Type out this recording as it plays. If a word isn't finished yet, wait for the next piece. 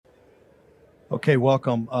Okay,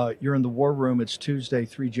 welcome. You're in the war room. It's Tuesday,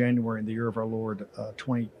 3 January in the year of our Lord,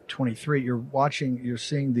 2023. You're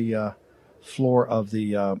seeing the floor of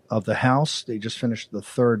the House. They just finished the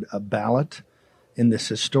third ballot in this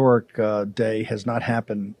historic day. Has not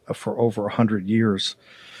happened for over 100 years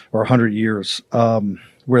or 100 years,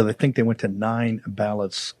 where they think they went to nine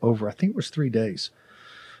ballots over, I think it was 3 days.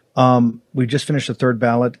 We just finished the third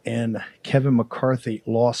ballot, and Kevin McCarthy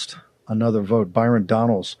lost another vote. Byron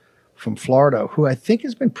Donalds from Florida, who I think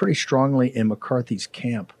has been pretty strongly in McCarthy's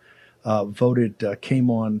camp, came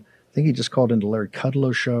on. I think he just called into Larry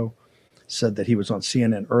Kudlow show, said that he was on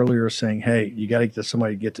CNN earlier saying, hey, you got to get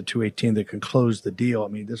somebody to get to 218 that can close the deal. I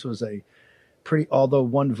mean, this was a pretty, although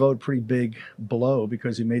one vote, pretty big blow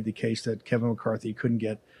because he made the case that Kevin McCarthy couldn't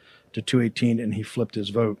get to 218 and he flipped his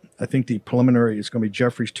vote. I think the preliminary is going to be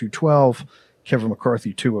Jeffries 212, Kevin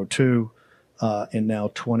McCarthy 202, and now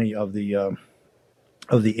 20 of the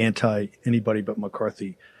anti anybody but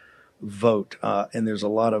McCarthy vote. And there's a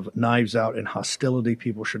lot of knives out and hostility.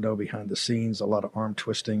 People should know behind the scenes, a lot of arm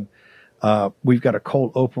twisting. We've got a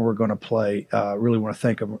cold open we're going to play. Really want to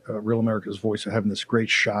thank Real America's Voice for having this great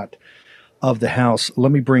shot of the House.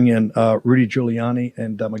 Let me bring in Rudy Giuliani,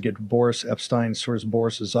 and I'm going to get Boris Epstein. As soon as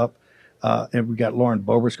Boris is up, and we got Lauren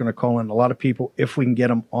Boebert's going to call in. A lot of people, if we can get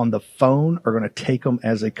them on the phone, are going to take them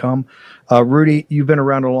as they come. Rudy, you've been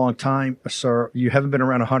around a long time, sir. You haven't been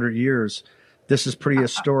around 100 years. This is pretty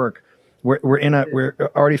historic. We're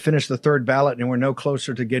already finished the third ballot, and we're no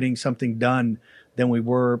closer to getting something done than we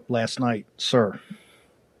were last night, sir.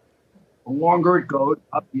 The longer it goes,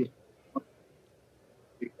 obviously,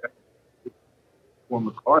 for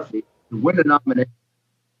McCarthy to win the nomination,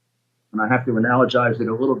 and I have to analogize it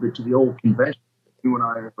a little bit to the old convention that you and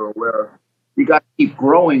I are aware of, you got to keep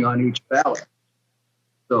growing on each ballot.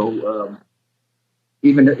 So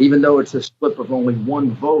even though it's a slip of only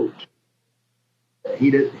one vote,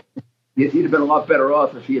 he'd have been a lot better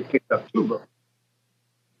off if he had picked up two votes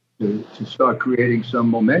to start creating some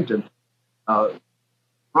momentum.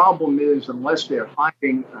 Problem is, unless they're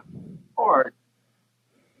hiding hard,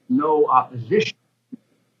 no opposition.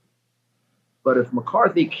 But if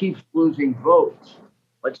McCarthy keeps losing votes,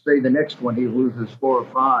 let's say the next one he loses 4 or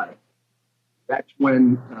 5, that's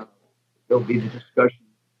when there'll be the discussion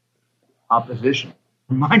opposition.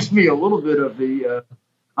 Reminds me a little bit of the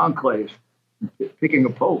conclave, picking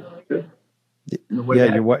a pope.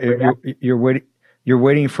 Yeah, you're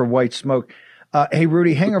waiting for white smoke. Hey,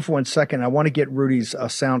 Rudy, hang on for 1 second. I want to get Rudy's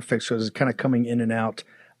sound fixed because it's kind of coming in and out.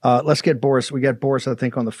 Let's get Boris. We got Boris, I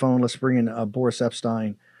think, on the phone. Let's bring in Boris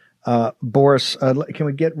Epstein. Boris, can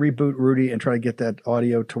we reboot Rudy and try to get that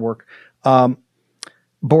audio to work?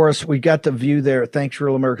 Boris, we got the view there. Thanks,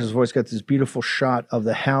 Real America's Voice. Got this beautiful shot of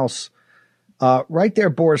the House. Right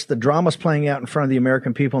there, Boris, the drama's playing out in front of the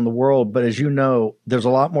American people in the world. But as you know, there's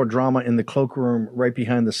a lot more drama in the cloakroom right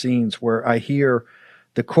behind the scenes where I hear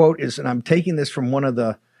the quote is, and I'm taking this from one of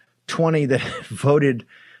the 20 that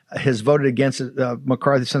has voted against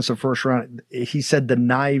McCarthy since the first round. He said the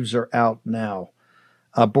knives are out now.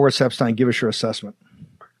 Boris Epstein, give us your assessment.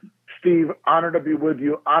 Steve, honored to be with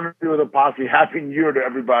you. Honored to be with the posse. Happy New Year to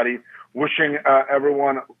everybody. Wishing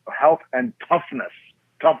everyone health and toughness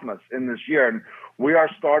in this year. And we are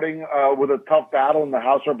starting with a tough battle in the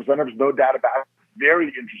House of Representatives, no doubt about it. Very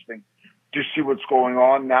interesting to see what's going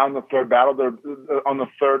on now in the third battle. They're on the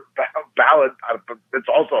third ballot. It's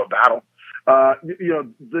also a battle.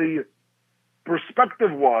 The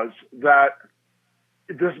perspective was that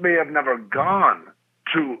this may have never gone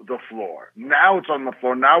to the floor. Now it's on the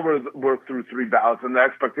floor. Now we're through three ballots, and the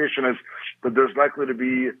expectation is that there's likely to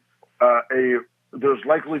be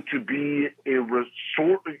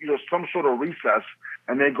some sort of recess,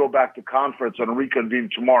 and they go back to conference and reconvene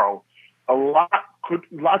tomorrow. A lot could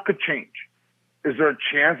change. Is there a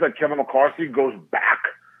chance that Kevin McCarthy goes back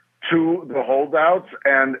to the holdouts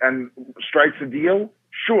and strikes a deal?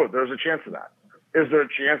 Sure, there's a chance of that. Is there a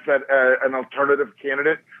chance that an alternative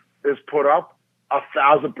candidate is put up?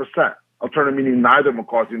 1,000%. Alternative meaning neither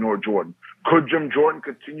McCarthy nor Jordan. Could Jim Jordan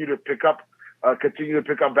continue to pick up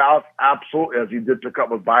ballots? Absolutely, as he did pick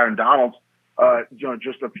up with Byron Donalds,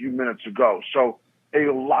 just a few minutes ago. So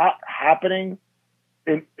a lot happening.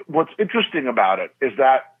 And what's interesting about it is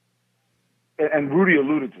that, and Rudy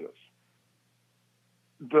alluded to this,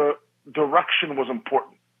 the direction was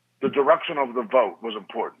important. The direction of the vote was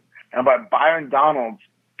important. And by Byron Donalds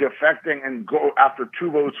defecting and go after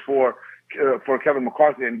two votes for Kevin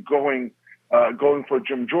McCarthy and going for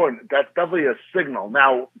Jim Jordan, that's definitely a signal.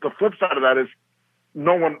 Now, the flip side of that is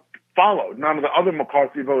no one followed. None of the other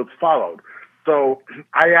McCarthy votes followed. So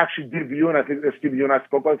I actually did view, and I think Steve, you and I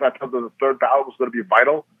spoke about this, I thought that the third ballot was going to be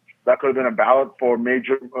vital That could have been a ballot for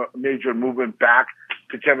major movement back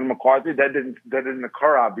to Kevin McCarthy. That didn't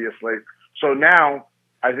occur, obviously. So now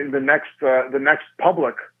I think the next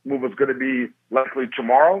public move is going to be likely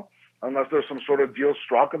tomorrow, unless there's some sort of deal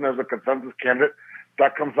struck and there's a consensus candidate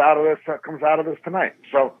that comes out of this tonight.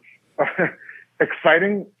 So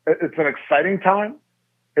exciting. It's an exciting time.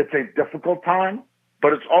 It's a difficult time,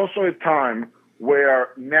 but it's also a time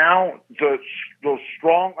where now those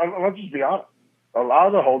strong, let's just be honest, a lot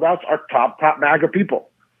of the holdouts are top MAGA people.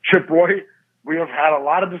 Chip Roy, we have had a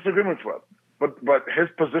lot of disagreements with, but his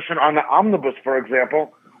position on the omnibus, for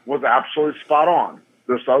example, was absolutely spot on.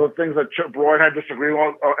 There's other things that Chip Roy and I disagree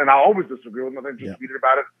with, and I always disagree with. I think just tweeted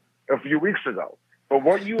about it a few weeks ago. But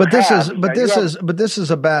what you this is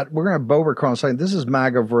about. We're going to Boebert on saying this is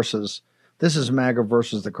MAGA versus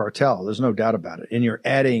the cartel. There's no doubt about it. And you're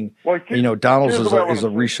adding, Donalds is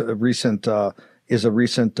a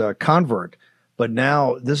recent convert, but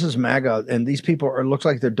now this is MAGA, and these people looks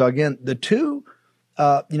like they're dug in. The two,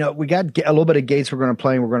 we got a little bit of Gates. We're going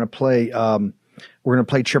to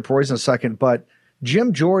play Chip Roy's in a second, but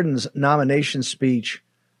Jim Jordan's nomination speech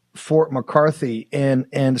for McCarthy and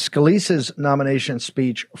Scalise's nomination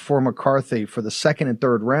speech for McCarthy for the second and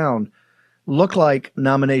third round look like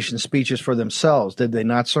nomination speeches for themselves, did they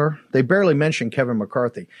not, sir? They barely mentioned Kevin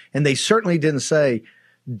McCarthy, and they certainly didn't say,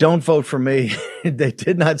 "Don't vote for me." They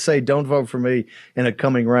did not say, "Don't vote for me" in a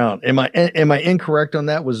coming round. Am I incorrect on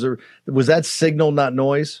that? Was that signal, not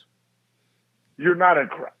noise? You're not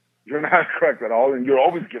incorrect. You're not correct at all, and you're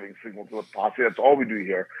always giving signal to the posse. That's all we do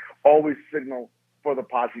here. Always signal for the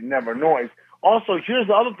posse, never noise. Also, here's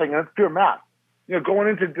the other thing, and it's pure math. Going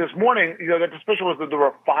into this morning, the suspicion was that there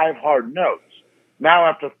were 5 hard no's.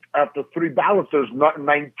 Now, after 3 ballots, there's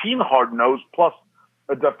 19 hard no's plus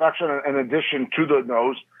a defection in addition to the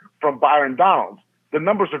no's from Byron Donalds. The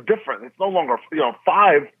numbers are different. It's no longer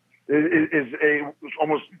 5 is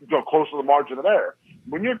almost close to the margin of error.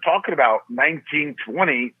 When you're talking about 19,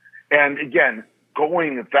 20, and again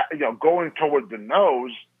going toward the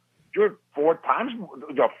no's, you're 4 times,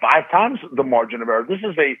 5 times the margin of error. This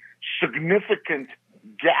is a significant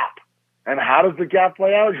gap. And how does the gap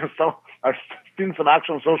play out? So I've seen some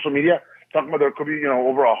action on social media talking about there could be,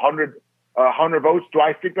 over 100 votes. Do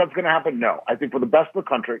I think that's going to happen? No. I think for the best of the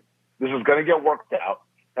country, this is going to get worked out,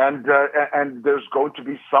 and there's going to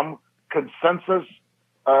be some consensus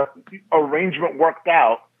arrangement worked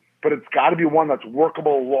out. But it's got to be one that's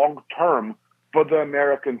workable long term for the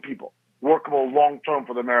American people. Workable long term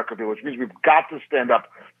for the American people, which means we've got to stand up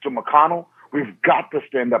to McConnell. We've got to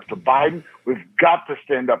stand up to Biden. We've got to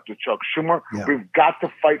stand up to Chuck Schumer. Yeah. We've got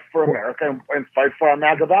to fight for America and fight for our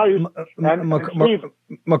MAGA values.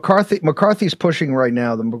 McCarthy's pushing right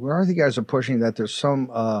now. The McCarthy guys are pushing that there's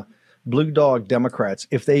some blue dog Democrats,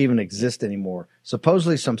 if they even exist anymore.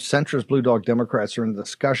 Supposedly some centrist blue dog Democrats are in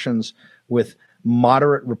discussions with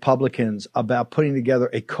moderate Republicans about putting together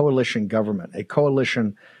a coalition government, a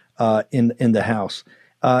coalition in the House.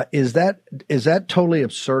 Is that totally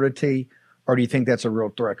absurdity, or do you think that's a real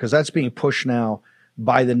threat? Because that's being pushed now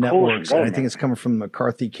by the networks, and I think it's coming from the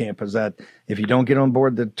McCarthy camp, is that if you don't get on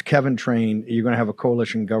board the Kevin train, you're going to have a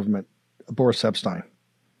coalition government. Boris Epstein.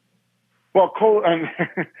 Well, and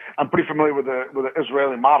I'm pretty familiar with the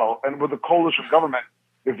Israeli model, and with the coalition government,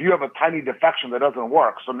 if you have a tiny defection, that doesn't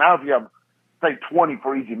work. So now if you have, say, 20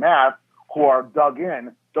 for easy math who are dug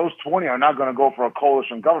in, those 20 are not going to go for a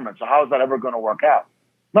coalition government. So how is that ever going to work out?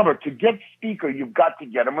 Remember, to get speaker, you've got to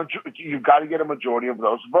get a majority of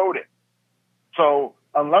those voting. So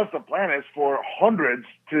unless the plan is for hundreds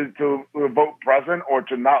to vote present or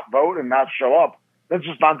to not vote and not show up, that's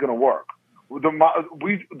just not going to work. The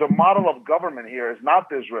model of government here is not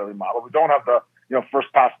the Israeli model. We don't have the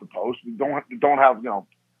first past the post. We don't have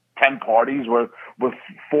 10 parties with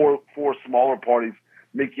four smaller parties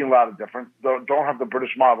making a lot of difference. Don't have the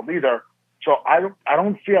British model either. So I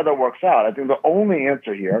don't see how that works out. I think the only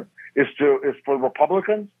answer here is for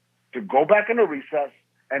Republicans to go back into recess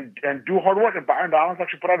and do hard work. And Byron Donalds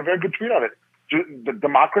actually put out a very good tweet on it. The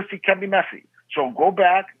democracy can be messy. So go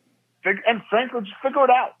back and frankly just figure it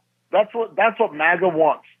out. That's what MAGA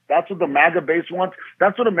wants. That's what the MAGA base wants.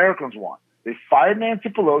 That's what Americans want. They fired Nancy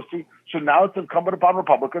Pelosi, so now it's incumbent upon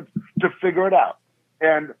Republicans to figure it out.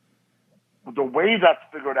 And the way that's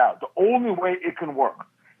figured out, the only way it can work,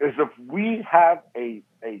 is if we have a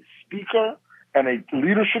speaker and a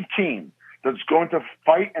leadership team that's going to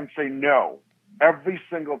fight and say no every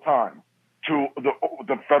single time to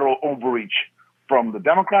the federal overreach from the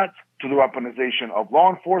Democrats, to the weaponization of law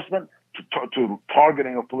enforcement, to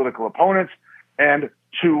targeting of political opponents, and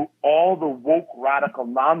to all the woke radical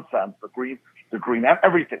nonsense, the green,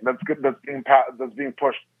 everything that's being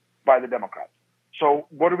pushed by the Democrats. So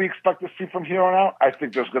what do we expect to see from here on out? I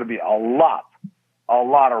think there's going to be a lot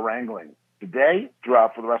of wrangling today,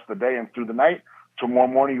 throughout for the rest of the day and through the night. Tomorrow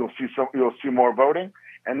morning, you'll see more voting,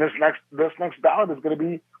 and this next ballot is going to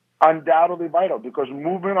be undoubtedly vital, because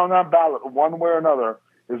movement on that ballot, one way or another,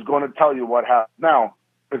 is going to tell you what happens. Now,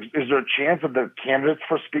 is there a chance that the candidates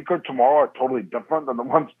for speaker tomorrow are totally different than the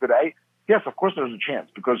ones today? Yes, of course there's a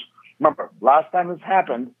chance, because remember, last time this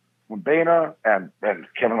happened, when Boehner and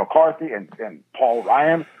Kevin McCarthy and Paul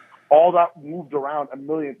Ryan, all that moved around a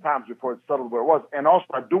million times before it settled where it was. And also,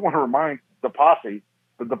 I do want to remind the posse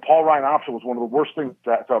that the Paul Ryan option was one of the worst things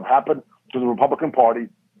to have happened to the Republican Party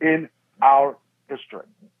in our history.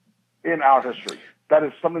 In our history. That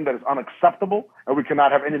is something that is unacceptable, and we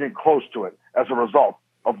cannot have anything close to it as a result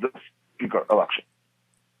of this speaker election.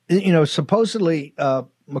 You know, supposedly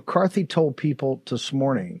McCarthy told people this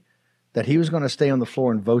morning that he was going to stay on the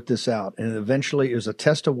floor and vote this out. And eventually it was a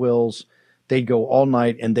test of wills. They'd go all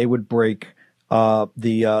night and they would break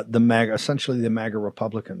the MAGA, essentially the MAGA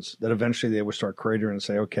Republicans, that eventually they would start cratering and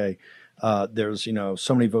say, okay, there's,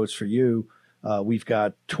 so many votes for you. We've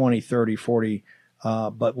got 20, 30, 40,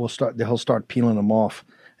 but he'll start peeling them off.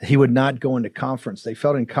 He would not go into conference. They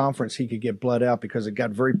felt in conference he could get bled out because it got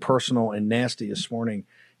very personal and nasty this morning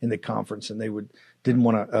in the conference, and they didn't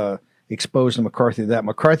want to expose to McCarthy that.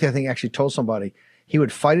 McCarthy, I think, actually told somebody he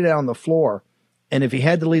would fight it out on the floor, and if he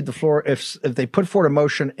had to leave the floor, if they put forward a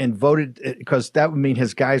motion and voted, because that would mean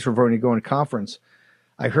his guys were voting to go into conference,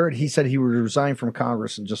 I heard he said he would resign from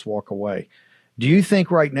Congress and just walk away. Do you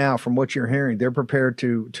think right now, from what you're hearing, they're prepared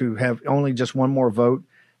to have only just one more vote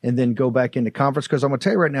and then go back into conference? Because I'm going to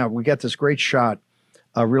tell you right now, we got this great shot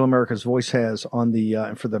Real America's Voice has on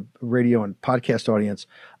the for the radio and podcast audience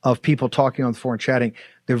of people talking on the floor and chatting.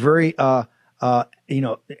 They're very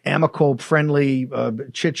amicable, friendly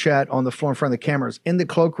chit chat on the floor in front of the cameras. In the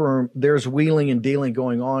cloakroom, there's wheeling and dealing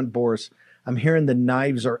going on. Boris, I'm hearing the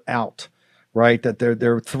knives are out, right? That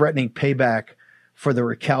they're threatening payback for the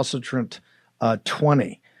recalcitrant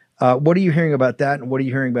 20. What are you hearing about that, and what are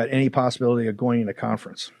you hearing about any possibility of going into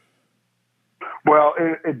conference? Well,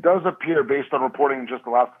 it does appear, based on reporting in just the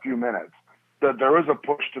last few minutes, that there is a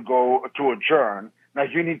push to adjourn. Now,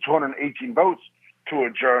 you need 218 votes to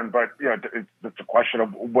adjourn, but it's a question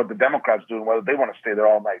of what the Democrats do and whether they want to stay there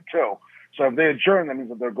all night too. So if they adjourn, that means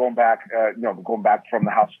that they're going back, going back from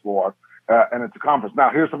the House floor, and it's a conference. Now,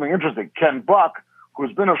 here's something interesting. Ken Buck,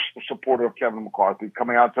 who's been a supporter of Kevin McCarthy,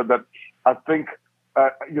 coming out, said that I think,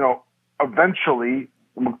 eventually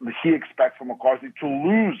he expects for McCarthy to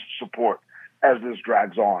lose support as this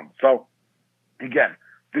drags on. So, again,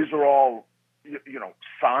 these are all,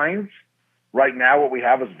 signs. Right now, what we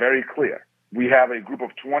have is very clear. We have a group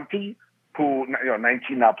of 20 who,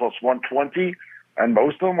 19 now plus 120, and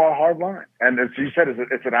most of them are hardline. And as you said,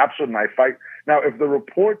 it's an absolute knife fight. Now, if the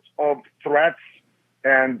reports of threats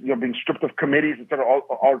and being stripped of committees, et cetera,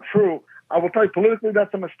 are true, I will tell you, politically,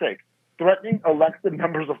 that's a mistake. Threatening elected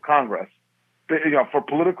members of Congress, for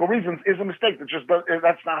political reasons, is a mistake.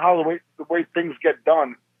 That's not how the way things get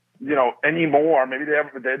done, anymore. Maybe they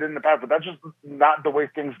did in the past, but that's just not the way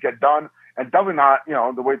things get done, and definitely not,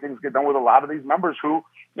 the way things get done with a lot of these members who,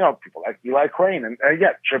 people like Eli Crane and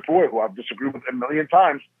Chip Roy, who I've disagreed with a million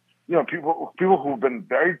times. People who've been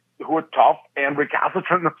who are tough and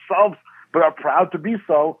recalcitrant themselves, but are proud to be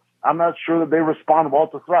so. I'm not sure that they respond well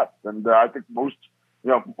to threats, and I think most.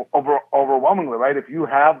 Overwhelmingly, right? If you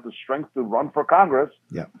have the strength to run for Congress,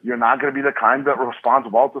 you're not going to be the kind that responds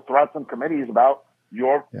well to threats and committees about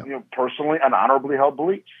your personally and honorably held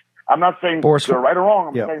beliefs. I'm not saying Boris, they're right or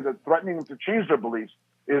wrong. I'm saying that threatening them to change their beliefs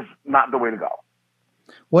is not the way to go.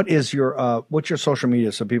 What is what's your social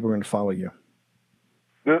media so people are going to follow you?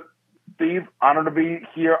 Steve, honored to be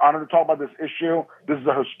here, honored to talk about this issue. This is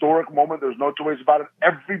a historic moment. There's no two ways about it.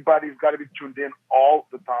 Everybody's got to be tuned in all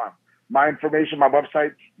the time. My information, my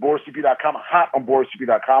website, BorisCP.com, hot on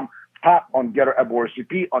BorisCP.com, hot on Getter at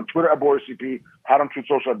BorisCP, on Twitter at BorisCP, hot on Truth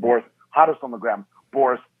Social at Boris, hottest on the gram,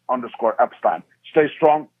 Boris_Epstein. Stay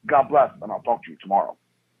strong. God bless, and I'll talk to you tomorrow.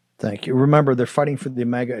 Thank you. Remember, they're fighting for the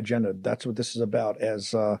MAGA agenda. That's what this is about.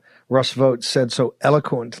 As Russ Vought said so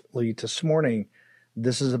eloquently this morning,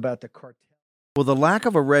 this is about the cartel. Will the lack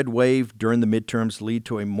of a red wave during the midterms lead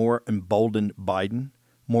to a more emboldened Biden?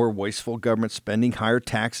 More wasteful government spending, higher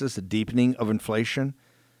taxes, a deepening of inflation?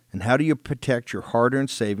 And how do you protect your hard-earned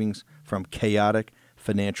savings from chaotic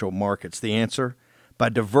financial markets? The answer? By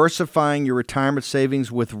diversifying your retirement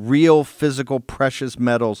savings with real physical precious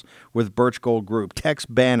metals with Birch Gold Group.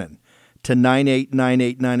 Text Bannon to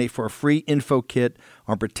 989898 for a free info kit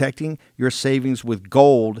on protecting your savings with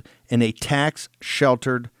gold in a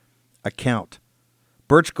tax-sheltered account.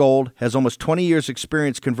 Birch Gold has almost 20 years'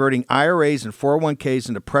 experience converting IRAs and 401ks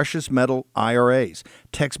into precious metal IRAs.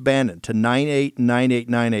 Text Bannon to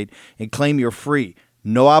 989898 and claim your free,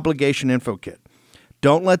 no-obligation info kit.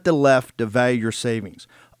 Don't let the left devalue your savings.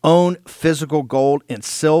 Own physical gold and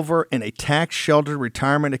silver in a tax-sheltered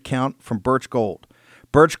retirement account from Birch Gold.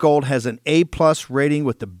 Birch Gold has an A-plus rating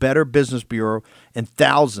with the Better Business Bureau and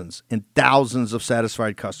thousands of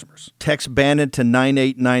satisfied customers. Text Bannon to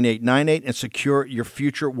 989898 and secure your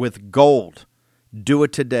future with gold. Do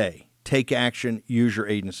it today. Take action. Use your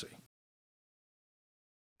agency.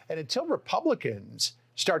 And until Republicans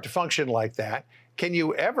start to function like that, can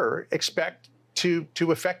you ever expect to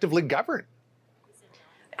effectively govern?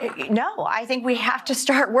 No, I think we have to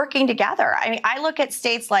start working together. I mean, I look at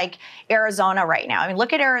states like Arizona right now. I mean,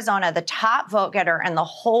 look at Arizona. The top vote getter in the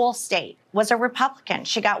whole state was a Republican.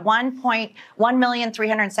 She got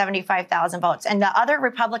 1,375,000 votes. And the other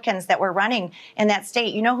Republicans that were running in that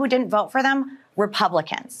state, you know who didn't vote for them?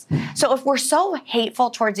 Republicans. So if we're so hateful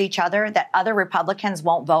towards each other that other Republicans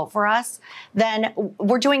won't vote for us, then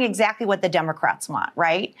we're doing exactly what the Democrats want,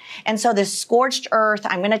 right? And so this scorched earth,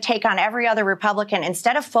 I'm going to take on every other Republican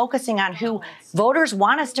instead of focusing on who voters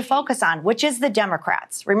want us to focus on, which is the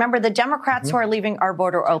Democrats. Remember, the Democrats who are leaving our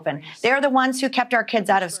border open. They're the ones who kept our kids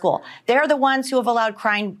out of school. They're the ones who have allowed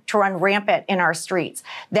crime to run rampant in our streets.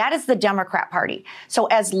 That is the Democrat Party. So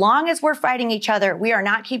as long as we're fighting each other, we are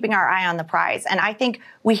not keeping our eye on the prize. And I think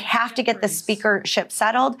we have to get the speakership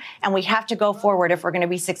settled, and we have to go forward if we're going to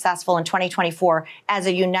be successful in 2024 as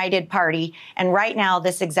a united party. And right now,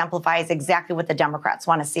 this exemplifies exactly what the Democrats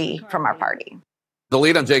want to see from our party. The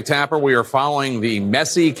lead on Jake Tapper. We are following the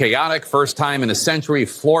messy, chaotic, first time in a century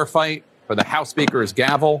floor fight for the House Speaker's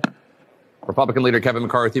gavel. Republican leader Kevin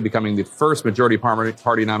McCarthy becoming the first majority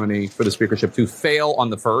party nominee for the speakership to fail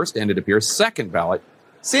on the first, and it appears second ballot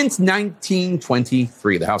since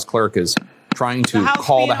 1923. The House clerk is trying to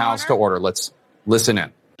call the House to order. Let's listen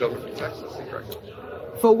in.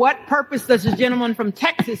 For what purpose does the gentleman from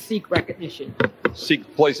Texas seek recognition? Seek to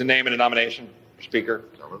place a name in a nomination, Speaker.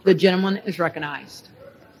 The gentleman is recognized.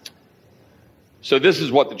 So this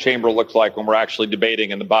is what the chamber looks like when we're actually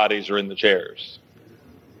debating and the bodies are in the chairs.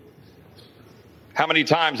 How many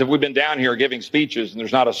times have we been down here giving speeches and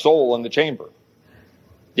there's not a soul in the chamber?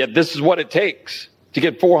 Yet this is what it takes to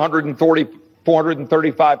get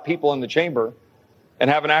 435 people in the chamber and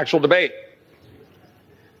have an actual debate.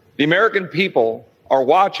 The American people are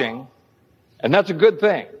watching, and that's a good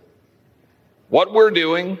thing. What we're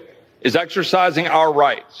doing is exercising our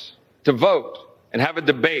rights to vote and have a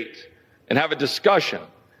debate and have a discussion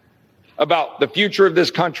about the future of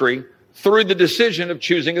this country through the decision of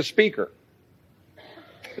choosing a speaker.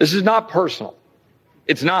 This is not personal.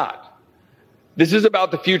 It's not. This is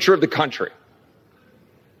about the future of the country.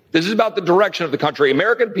 This is about the direction of the country.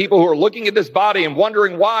 American people who are looking at this body and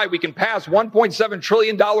wondering why we can pass $1.7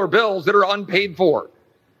 trillion bills that are unpaid for.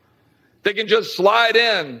 They can just slide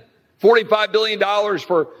in $45 billion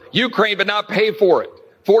for Ukraine but not pay for it.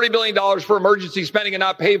 $40 billion for emergency spending and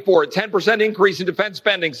not pay for it. 10% increase in defense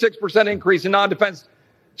spending, 6% increase in non-defense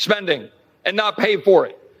spending and not pay for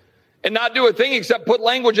it. And not do a thing except put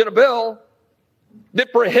language in a bill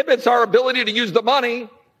that prohibits our ability to use the money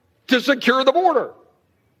to secure the border.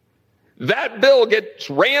 That bill gets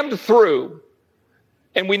rammed through,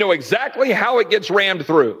 and we know exactly how it gets rammed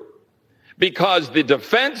through, because the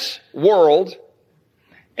defense world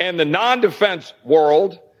and the non-defense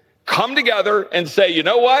world come together and say, you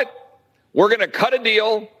know what? We're going to cut a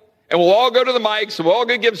deal, and we'll all go to the mics, and we'll all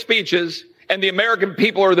go give speeches, and the American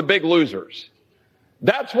people are the big losers.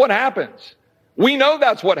 That's what happens. We know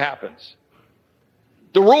that's what happens.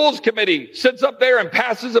 The Rules Committee sits up there and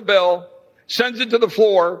passes a bill, sends it to the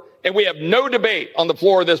floor, and we have no debate on the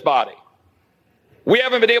floor of this body. We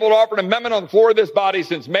haven't been able to offer an amendment on the floor of this body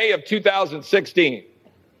since May of 2016.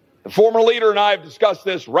 The former leader and I have discussed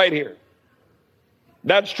this right here.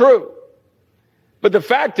 That's true. But the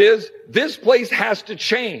fact is, this place has to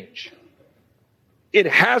change. It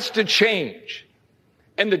has to change.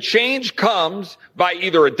 And the change comes by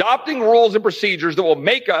either adopting rules and procedures that will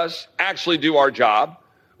make us actually do our job,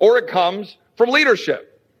 or it comes from leadership.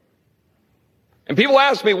 And people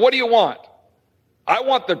ask me, what do you want? I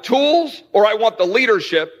want the tools, or I want the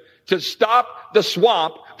leadership to stop the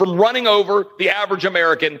swamp from running over the average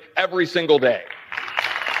American every single day.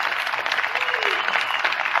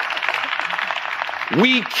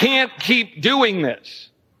 We can't keep doing this.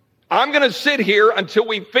 I'm going to sit here until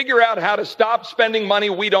we figure out how to stop spending money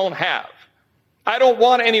we don't have. I don't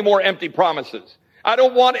want any more empty promises. I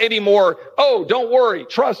don't want any more, oh, don't worry,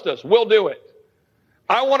 trust us, we'll do it.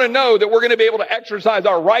 I want to know that we're going to be able to exercise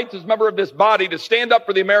our rights as a member of this body to stand up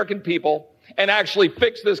for the American people and actually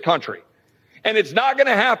fix this country. And it's not going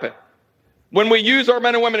to happen when we use our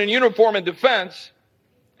men and women in uniform in defense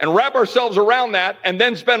and wrap ourselves around that and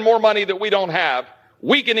then spend more money that we don't have,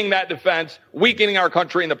 weakening that defense, weakening our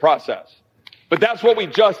country in the process. But that's what we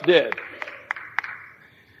just did.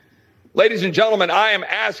 Ladies and gentlemen, I am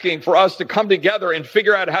asking for us to come together and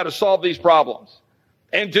figure out how to solve these problems.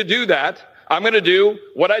 And to do that, I'm going to do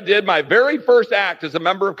what I did my very first act as a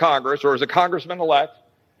member of Congress or as a congressman-elect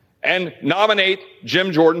and nominate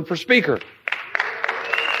Jim Jordan for Speaker.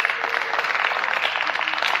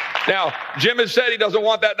 Now, Jim has said he doesn't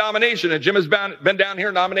want that nomination, and Jim has been down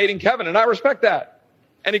here nominating Kevin, and I respect that.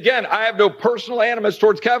 And again, I have no personal animus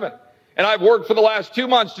towards Kevin. And I've worked for the last 2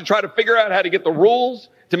 months to try to figure out how to get the rules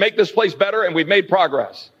to make this place better, and we've made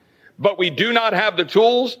progress. But we do not have the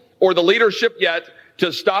tools or the leadership yet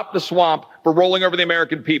to stop the swamp for rolling over the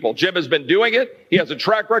American people. Jim has been doing it. He has a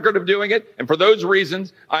track record of doing it. And for those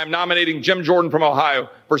reasons, I am nominating Jim Jordan from Ohio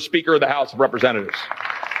for Speaker of the House of Representatives.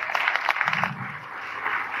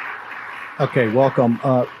 Okay, welcome.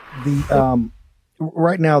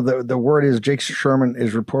 Right now, the word is Jake Sherman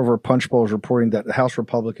is over Punchbowl is reporting that the House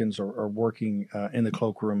Republicans are working in the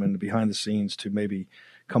cloakroom and behind the scenes to maybe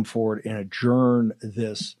come forward and adjourn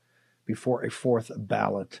this before a fourth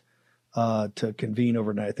ballot to convene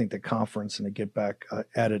overnight. I think the conference and to get back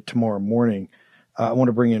at it tomorrow morning. I want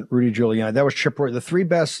to bring in Rudy Giuliani. That was Chip Roy. The three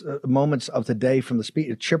best moments of the day from the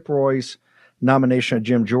speech: Chip Roy's nomination of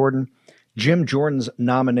Jim Jordan, Jim Jordan's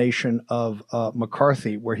nomination of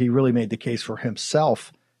McCarthy, where he really made the case for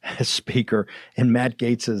himself as Speaker, and Matt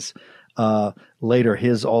Gaetz's later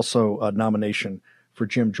his also nomination for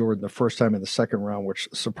Jim Jordan the first time in the second round, which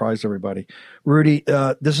surprised everybody. Rudy,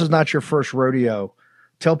 this is not your first rodeo.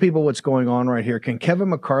 Tell people what's going on right here. Can Kevin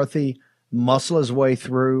McCarthy muscle his way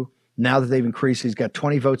through now that they've increased? He's got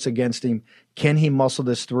 20 votes against him. Can he muscle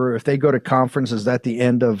this through? If they go to conference, is that the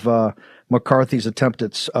end of McCarthy's attempt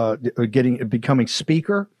at becoming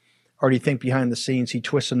Speaker? Or do you think behind the scenes he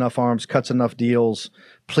twists enough arms, cuts enough deals,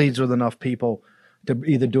 pleads with enough people to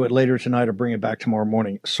either do it later tonight or bring it back tomorrow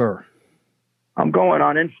morning? Sir. I'm going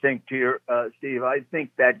on instinct here, Steve. I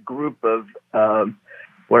think that group of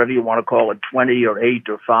whatever you want to call it, 20 or 8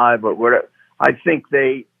 or 5 or whatever, I think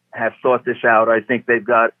they have thought this out. I think they've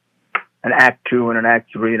got an Act 2 and an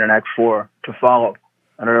Act 3 and an Act 4 to follow.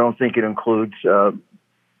 And I don't think it includes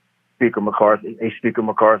Speaker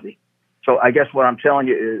McCarthy. So I guess what I'm telling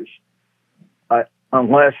you is,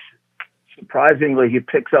 unless surprisingly he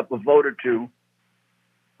picks up a vote or two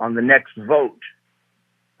on the next vote,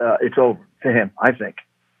 it's over for him, I think.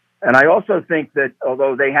 And I also think that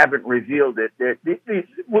although they haven't revealed it,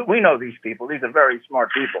 we know these people. These are very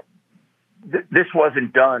smart people. This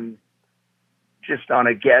wasn't done just on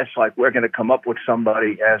a guess, like we're going to come up with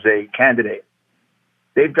somebody as a candidate.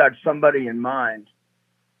 They've got somebody in mind,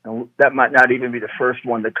 and that might not even be the first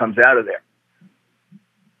one that comes out of there.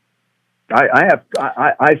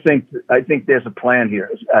 I think there's a plan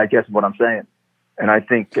here, I guess is what I'm saying. And I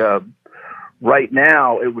think right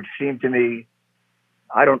now it would seem to me,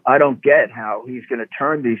 I don't get how he's going to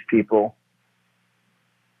turn these people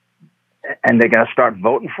and they're going to start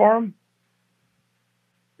voting for him.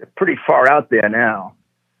 They're pretty far out there now.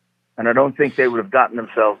 And I don't think they would have gotten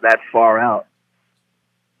themselves that far out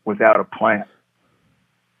without a plan.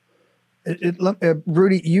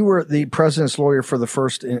 Rudy, you were the president's lawyer for the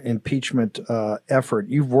first impeachment effort.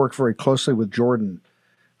 You've worked very closely with Jordan.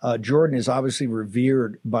 Jordan is obviously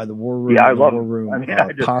revered by the war room. Yeah, I love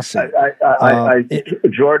him. posse.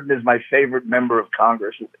 Jordan is my favorite member of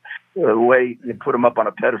Congress. The way you put him up on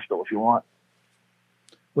a pedestal, if you want.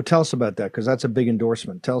 Well, tell us about that, because that's a big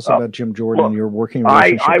endorsement. Tell us about Jim Jordan and your working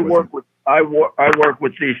relationship I work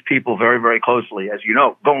with these people very, very closely, as you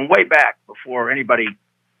know, going way back before anybody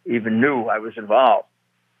even knew I was involved.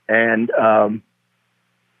 And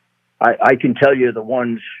I can tell you the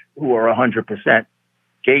ones who are 100%.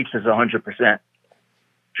 Gaetz is 100%.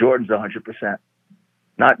 Jordan's 100%.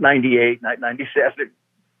 Not 98, not 97,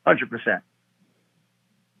 100%.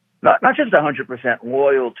 Not just 100%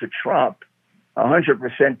 loyal to Trump,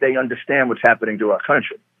 100% they understand what's happening to our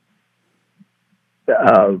country.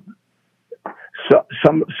 So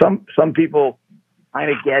some people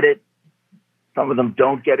kind of get it. Some of them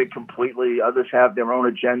don't get it completely. Others have their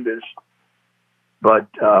own agendas. But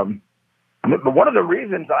one of the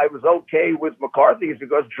reasons I was okay with McCarthy is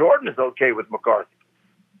because Jordan is okay with McCarthy.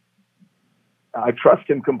 I trust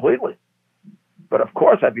him completely. But of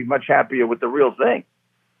course, I'd be much happier with the real thing.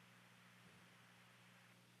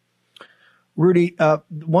 Rudy,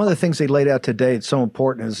 one of the things they laid out today, it's so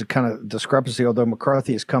important, is a kind of discrepancy. Although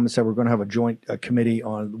McCarthy has come and said we're going to have a joint committee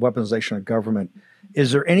on weaponization of government.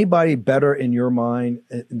 Is there anybody better in your mind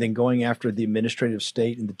than going after the administrative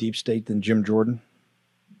state and the deep state than Jim Jordan?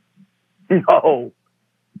 No.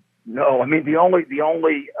 I mean, the only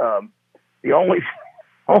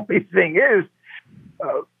thing is,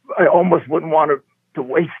 I almost wouldn't want to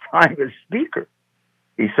waste time as Speaker.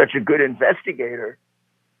 He's such a good investigator,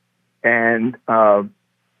 and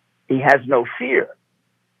he has no fear.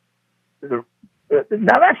 Now,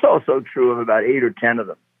 that's also true of about 8 or 10 of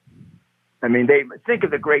them. I mean, think of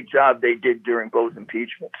the great job they did during both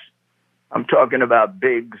impeachments. I'm talking about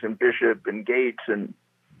Biggs and Bishop and Gates, and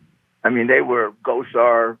I mean, they were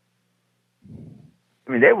Gosar.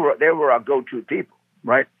 I mean, they were our go-to people,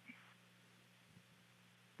 right?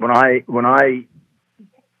 Those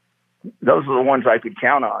are the ones I could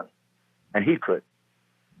count on, and he could.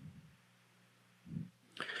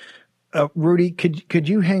 Rudy, could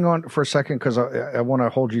you hang on for a second, because I want to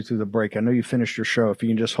hold you through the break. I know you finished your show. If you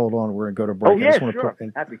can just hold on, we're going to go to break. Oh yeah, sure.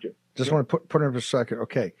 Happy to. Just want to put it in a second.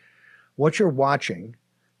 Okay, what you're watching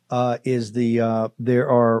is we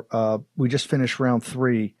just finished round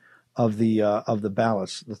 3 of the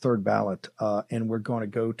ballots, the third ballot, and we're going to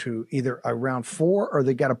go to either a round 4, or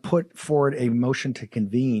they got to put forward a motion to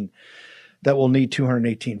convene that will need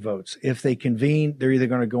 218 votes. If they convene, they're either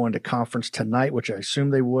going to go into conference tonight, which I assume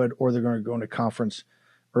they would, or they're going to go into conference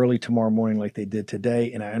early tomorrow morning like they did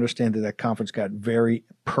today. And I understand that conference got very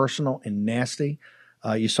personal and nasty.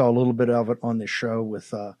 You saw a little bit of it on the show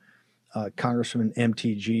with Congressman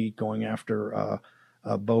MTG going after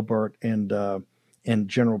Boebert and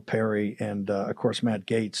General Perry and, of course, Matt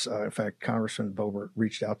Gaetz. In fact, Congressman Boebert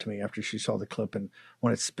reached out to me after she saw the clip and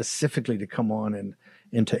wanted specifically to come on and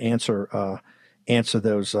to answer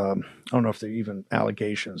those. I don't know if they're even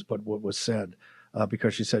allegations, but what was said,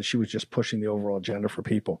 because she said she was just pushing the overall agenda for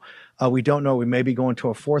people. We don't know. We may be going to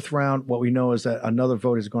a 4th round. What we know is that another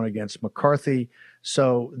vote is going against McCarthy.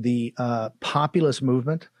 So the populist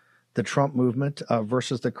movement, the Trump movement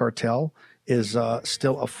versus the cartel is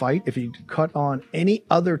still a fight. If you cut on any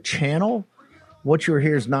other channel, what you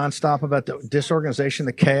hear is nonstop about the disorganization,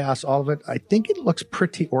 the chaos, all of it. I think it looks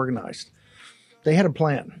pretty organized. They had a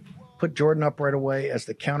plan. Put Jordan up right away as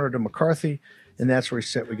the counter to McCarthy, and that's where he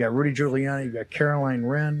sit. We got Rudy Giuliani, you got Caroline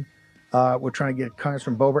Wren. We're trying to get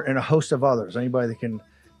Congressman Boebert and a host of others. Anybody that can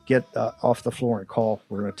get off the floor and call,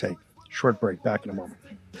 we're going to take. Short break. Back in a moment.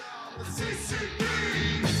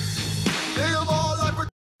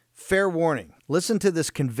 Fair warning. Listen to this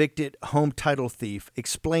convicted home title thief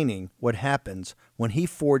explaining what happens when he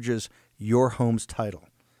forges your home's title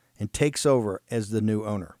and takes over as the new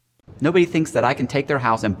owner. Nobody thinks that I can take their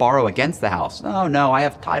house and borrow against the house. Oh, no, I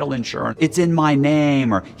have title insurance. It's in my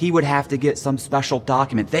name, or he would have to get some special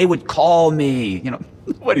document. They would call me.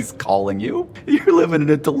 Nobody's calling you. You're living in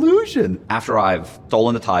a delusion. After I've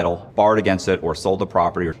stolen the title, borrowed against it, or sold the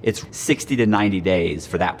property, it's 60 to 90 days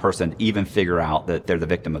for that person to even figure out that they're the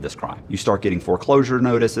victim of this crime. You start getting foreclosure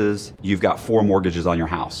notices. You've got 4 mortgages on your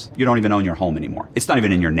house. You don't even own your home anymore. It's not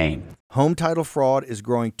even in your name. Home title fraud is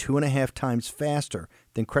growing 2.5 times faster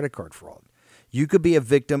than credit card fraud. You could be a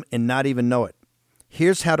victim and not even know it.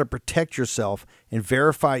 Here's how to protect yourself and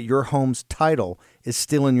verify your home's title is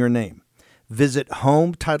still in your name. Visit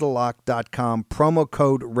HomeTitleLock.com, promo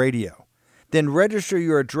code radio. Then register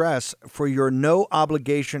your address for your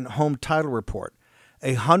no-obligation home title report,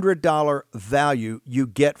 a $100 value you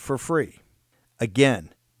get for free. Again,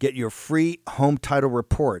 get your free home title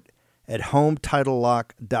report at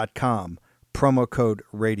HomeTitleLock.com, promo code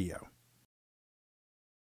radio.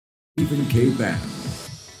 Stephen K. Bannon.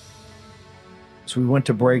 So we went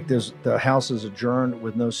to break. The House is adjourned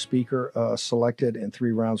with no speaker selected, and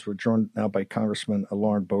 3 rounds were adjourned now by Congressman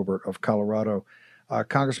Lauren Boebert of Colorado.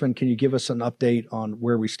 Congressman, can you give us an update on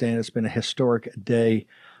where we stand? It's been a historic day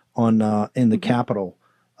in the Capitol,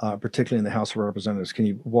 particularly in the House of Representatives. Can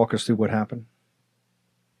you walk us through what happened?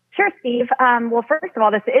 Sure, Steve. Well, first of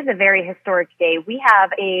all, this is a very historic day. We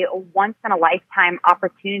have a once-in-a-lifetime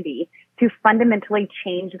opportunity to fundamentally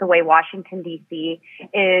change the way Washington, D.C.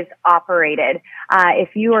 is operated. If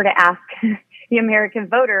you were to ask the American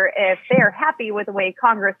voter if they're happy with the way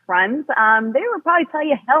Congress runs, they would probably tell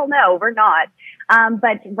you, hell no, we're not.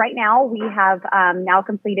 But right now, we have now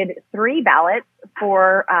completed 3 ballots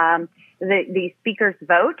for the Speaker's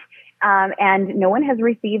vote. And no one has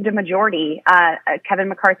received a majority. Kevin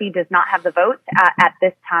McCarthy does not have the votes at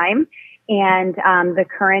this time. And the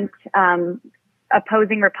current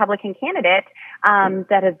opposing Republican candidate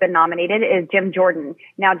that has been nominated is Jim Jordan.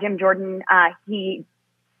 Now, Jim Jordan, he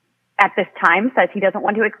at this time says he doesn't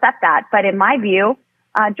want to accept that. But in my view,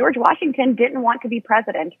 George Washington didn't want to be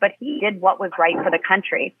president, but he did what was right for the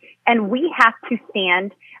country. And we have to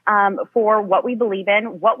stand for what we believe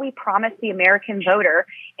in, what we promise the American voter.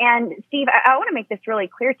 And Steve, I want to make this really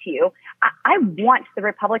clear to you. I want the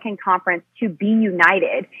Republican conference to be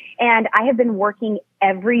united. And I have been working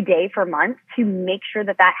every day for months to make sure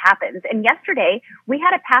that that happens. And yesterday, we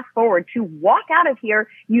had a path forward to walk out of here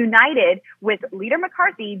united with Leader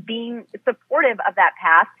McCarthy being supportive of that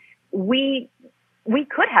path. We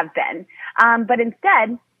could have been. But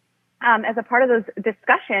instead, as a part of those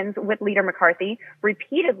discussions with Leader McCarthy,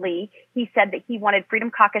 repeatedly, he said that he wanted Freedom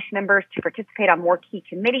Caucus members to participate on more key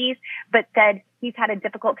committees, but said he's had a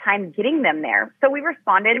difficult time getting them there. So we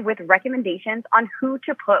responded with recommendations on who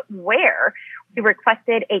to put where. We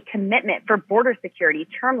requested a commitment for border security,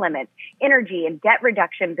 term limits, energy, and debt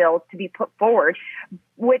reduction bills to be put forward,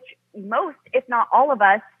 which most, if not all of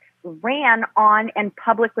us, ran on and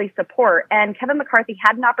publicly support. And Kevin McCarthy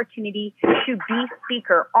had an opportunity to be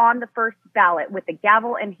speaker on the first ballot with the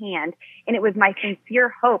gavel in hand. And it was my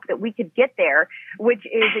sincere hope that we could get there, which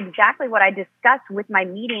is exactly what I discussed with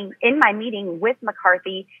in my meeting with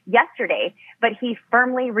McCarthy yesterday. But he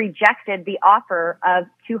firmly rejected the offer of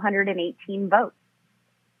 218 votes.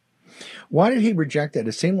 Why did he reject it?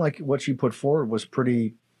 It seemed like what you put forward was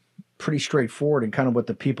pretty straightforward and kind of what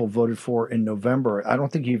the people voted for in November. I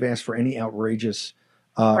don't think you've asked for any outrageous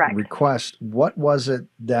request. What was it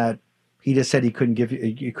that he just said he couldn't give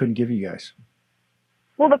you guys?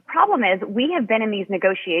 Well, the problem is we have been in these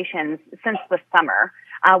negotiations since the summer.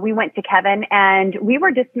 We went to Kevin and we were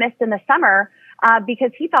dismissed in the summer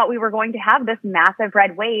because he thought we were going to have this massive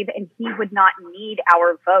red wave and he would not need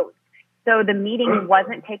our votes. So the meeting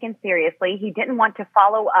wasn't taken seriously. He didn't want to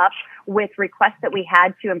follow up with requests that we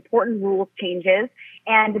had to important rules changes.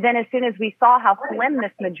 And then as soon as we saw how slim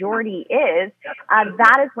this majority is,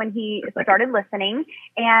 that is when he started listening.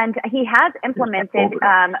 And he has implemented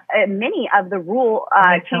many of the rule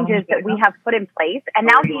changes that we have put in place. And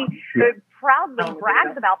now he proudly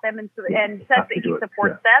brags about them and says that he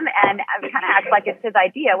supports them and kind of acts like it's his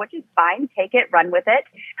idea, which is fine. Take it, run with it.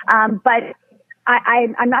 But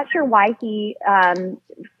I'm not sure why he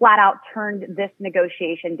flat out turned this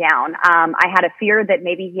negotiation down. I had a fear that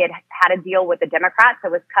maybe he had a deal with the Democrats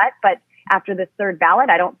that was cut, but after this third ballot,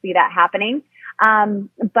 I don't see that happening.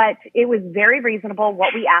 But it was very reasonable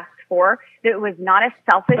what we asked for. It was not a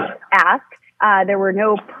selfish ask. There were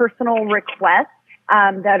no personal requests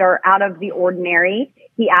that are out of the ordinary.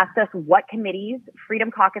 He asked us what committees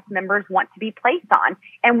Freedom Caucus members want to be placed on,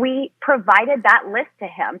 and we provided that list to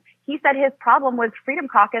him. He said his problem was Freedom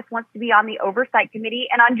Caucus wants to be on the Oversight Committee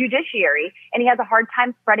and on Judiciary, and he has a hard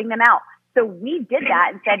time spreading them out. So we did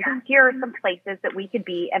that and said, here are some places that we could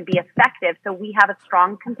be and be effective so we have a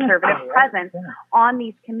strong conservative presence on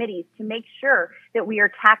these committees to make sure that we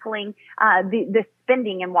are tackling the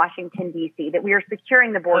spending in Washington, D.C., that we are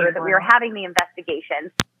securing the border, that we are having the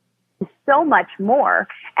investigations, so much more.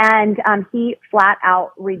 And he flat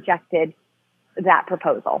out rejected that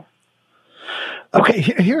proposal. Okay,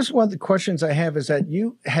 here's one of the questions I have is that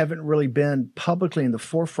you haven't really been publicly in the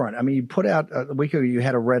forefront. I mean, you put out a week ago, you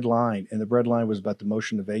had a red line, and the red line was about the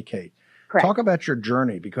motion to vacate. Correct. Talk about your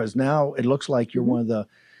journey, because now it looks like you're one of the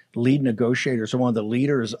lead negotiators or one of the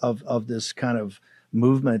leaders of this kind of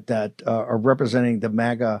movement that are representing the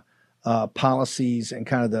MAGA policies and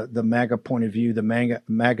kind of the MAGA point of view, the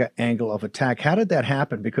MAGA angle of attack. How did that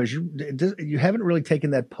happen? Because you haven't really taken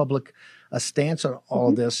that public stance on all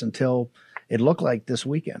of this until it looked like this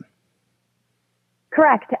weekend.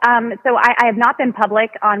 Correct. So I have not been public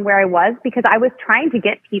on where I was because I was trying to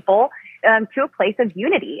get people to a place of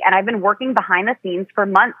unity. And I've been working behind the scenes for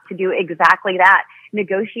months to do exactly that,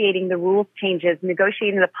 negotiating the rules changes,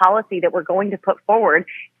 negotiating the policy that we're going to put forward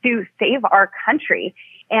to save our country.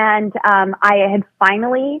 And I had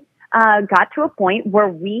finally got to a point where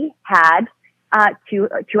we had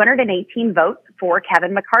 218 votes for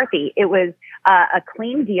Kevin McCarthy. It was a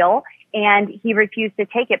clean deal, and he refused to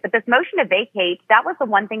take it. But this motion to vacate, that was the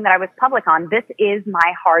one thing that I was public on. This is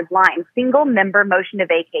my hard line. Single member motion to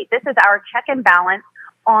vacate. This is our check and balance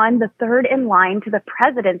on the third in line to the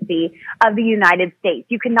presidency of the United States.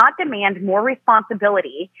 You cannot demand more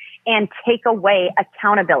responsibility and take away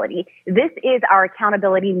accountability. This is our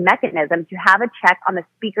accountability mechanism to have a check on the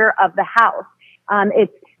Speaker of the House.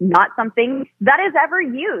 It's not something that is ever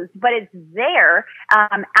used, but it's there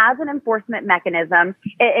as an enforcement mechanism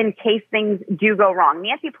in case things do go wrong.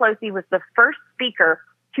 Nancy Pelosi was the first speaker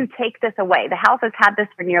to take this away. The House has had this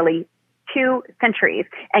for nearly 2 centuries,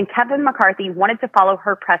 and Kevin McCarthy wanted to follow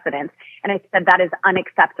her precedents, and I said that is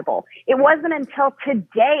unacceptable. It wasn't until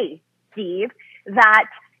today Steve, that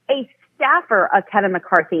a staffer of Kevin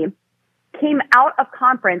McCarthy came out of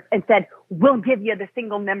conference and said, we'll give you the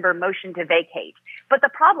single member motion to vacate. But the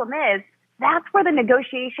problem is, that's where the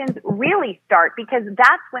negotiations really start, because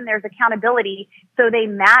that's when there's accountability, so they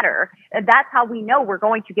matter. That's how we know we're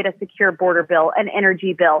going to get a secure border bill, an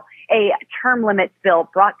energy bill, a term limits bill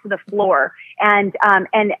brought to the floor, and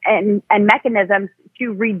mechanisms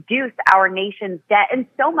to reduce our nation's debt, and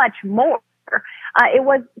so much more. It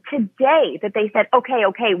was today that they said,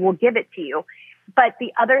 okay, we'll give it to you. But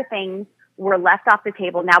the other things were left off the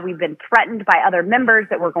table. Now we've been threatened by other members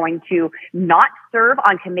that we're going to not serve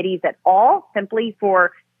on committees at all, simply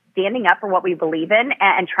for standing up for what we believe in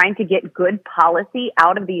and trying to get good policy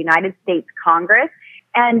out of the United States Congress.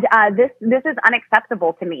 And this is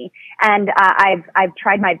unacceptable to me. And I've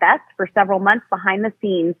tried my best for several months behind the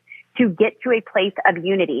scenes to get to a place of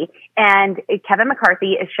unity. And Kevin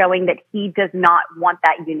McCarthy is showing that he does not want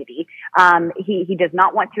that unity. He does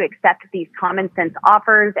not want to accept these common sense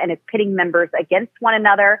offers and is pitting members against one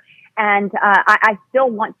another. And I still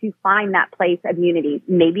want to find that place of unity.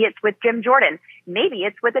 Maybe it's with Jim Jordan. Maybe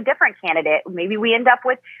it's with a different candidate. Maybe we end up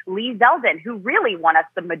with Lee Zeldin, who really won us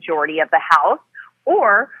the majority of the House.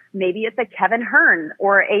 Or maybe it's a Kevin Hearn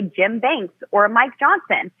or a Jim Banks or a Mike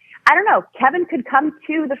Johnson. I don't know. Kevin could come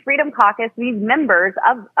to the Freedom Caucus, these members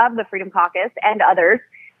of the Freedom Caucus and others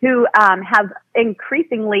who have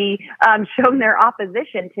increasingly shown their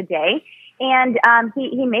opposition today. And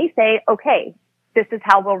he may say, okay, this is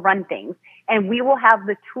how we'll run things. And we will have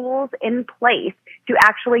the tools in place to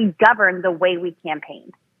actually govern the way we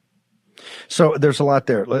campaign. So there's a lot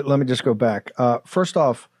there. Let me just go back. First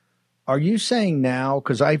off, are you saying now,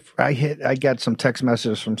 because I got some text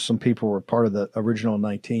messages from some people who were part of the original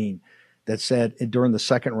 19 that said during the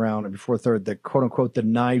second round and before third that, quote unquote, the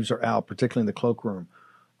knives are out, particularly in the cloakroom.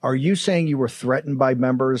 Are you saying you were threatened by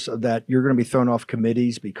members that you're going to be thrown off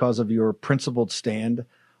committees because of your principled stand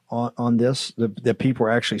on this? That people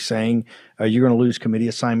are actually saying you're going to lose committee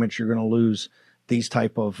assignments, you're going to lose these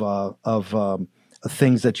type of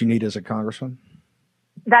things that you need as a congressman?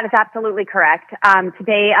 That is absolutely correct.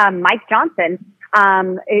 Today, Mike Johnson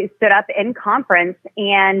stood up in conference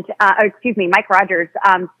Mike Rogers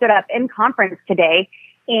stood up in conference today,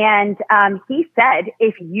 and he said,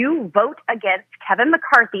 if you vote against Kevin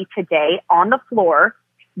McCarthy today on the floor,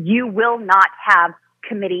 you will not have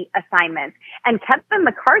committee assignments. And Kevin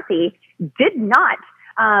McCarthy did not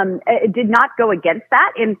go against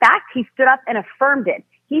that. In fact, he stood up and affirmed it.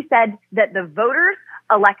 He said that the voters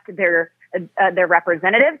elect their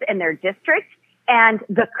representatives in their district, and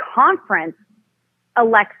the conference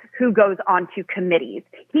elects who goes on to committees.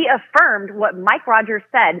 He affirmed what Mike Rogers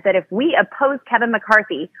said, that if we oppose Kevin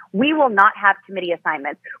McCarthy, we will not have committee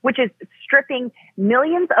assignments, which is stripping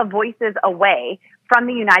millions of voices away from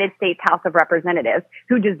the United States House of Representatives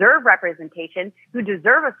who deserve representation, who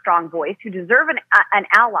deserve a strong voice, who deserve an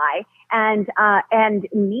ally, and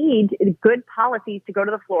need good policies to go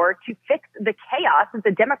to the floor to fix the chaos that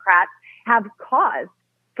the Democrats have caused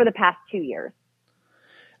for the past 2 years.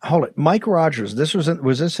 Hold it, Mike Rogers.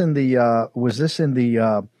 Was this in the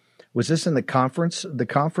conference? The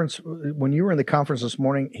conference, when you were in the conference this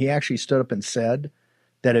morning, he actually stood up and said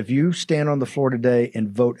that if you stand on the floor today and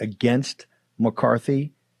vote against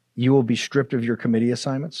McCarthy, you will be stripped of your committee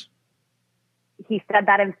assignments. He said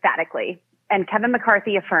that emphatically, and Kevin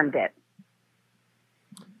McCarthy affirmed it.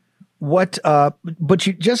 But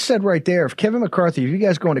you just said right there, if Kevin McCarthy, if you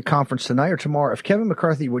guys go into conference tonight or tomorrow, if Kevin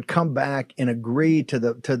McCarthy would come back and agree to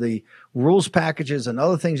the rules packages and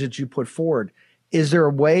other things that you put forward, is there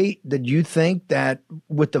a way that you think that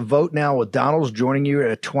with the vote now with Donald's joining you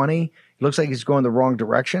at 20, it looks like he's going the wrong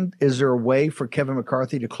direction? Is there a way for Kevin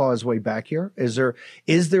McCarthy to claw his way back here? Is there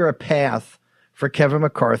a path for Kevin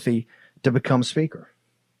McCarthy to become speaker?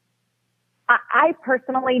 I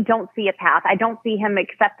personally don't see a path. I don't see him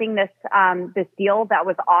accepting this deal that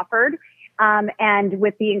was offered. And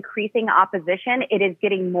with the increasing opposition, it is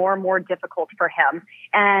getting more and more difficult for him.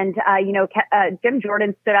 And, Jim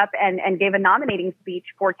Jordan stood up and gave a nominating speech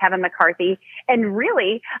for Kevin McCarthy. And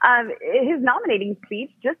really, his nominating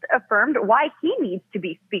speech just affirmed why he needs to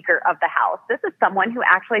be Speaker of the House. This is someone who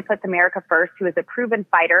actually puts America first, who is a proven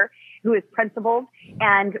fighter, who is principled,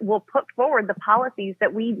 and will put forward the policies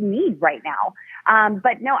that we need right now.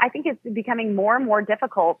 But no, I think it's becoming more and more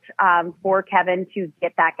difficult for Kevin to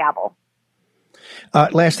get that gavel.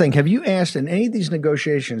 Last thing, have you asked in any of these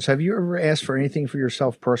negotiations, have you ever asked for anything for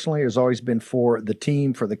yourself personally? Or has always been for the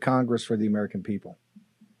team, for the Congress, for the American people?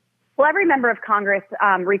 Well, every member of Congress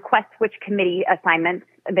requests which committee assignments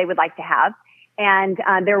they would like to have. And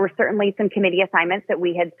there were certainly some committee assignments that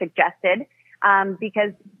we had suggested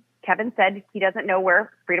because Kevin said he doesn't know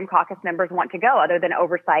where Freedom Caucus members want to go other than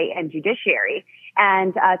oversight and judiciary.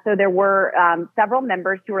 And so there were several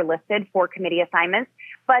members who were listed for committee assignments.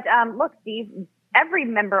 But look, Steve, every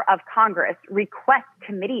member of Congress requests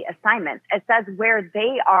committee assignments. It says where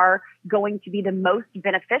they are going to be the most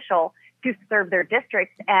beneficial to serve their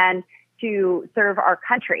districts and to serve our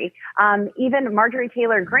country. Even Marjorie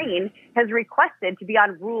Taylor Greene has requested to be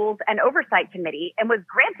on Rules and Oversight Committee and was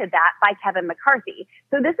granted that by Kevin McCarthy.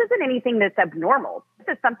 So this isn't anything that's abnormal.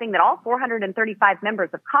 This is something that all 435 members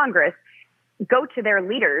of Congress go to their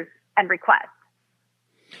leaders and request.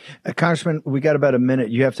 Congressman, we got about a minute.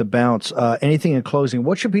 You have to bounce. Anything in closing?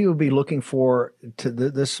 What should people be looking for to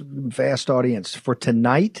this vast audience for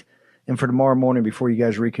tonight and for tomorrow morning before you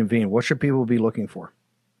guys reconvene? What should people be looking for?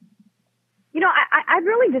 You know, I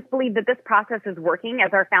really just believe that this process is working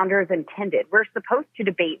as our founders intended. We're supposed to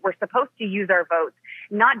debate. We're supposed to use our votes,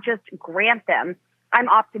 not just grant them. I'm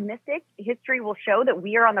optimistic. History will show that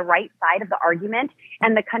we are on the right side of the argument,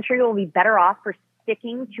 and the country will be better off for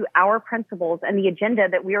sticking to our principles and the agenda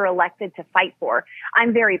that we are elected to fight for.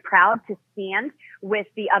 I'm very proud to stand with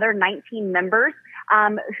the other 19 members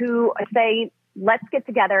who say, let's get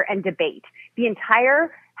together and debate. The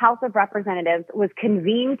entire House of Representatives was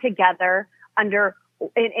convened together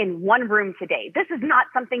in one room today. This is not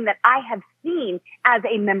something that I have seen as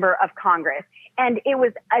a member of Congress. And it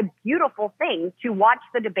was a beautiful thing to watch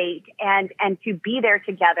the debate and to be there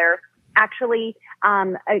together, actually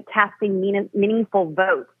casting meaningful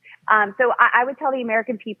votes. So I would tell the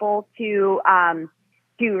American people to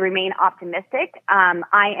remain optimistic.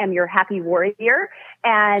 I am your happy warrior.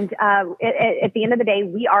 And at the end of the day,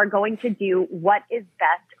 we are going to do what is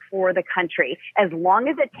best for the country. As long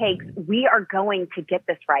as it takes, we are going to get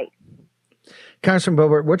this right. Congressman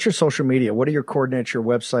Boebert, what's your social media? What are your coordinates, your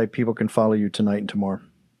website? People can follow you tonight and tomorrow.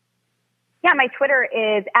 Yeah, my Twitter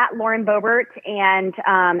is at Lauren Boebert and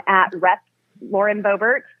at Rep Lauren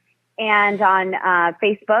Boebert. And on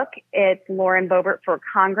Facebook, it's Lauren Boebert for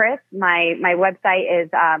Congress. My website is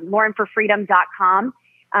laurenforfreedom.com.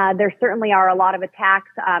 There certainly are a lot of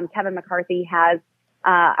attacks. Kevin McCarthy has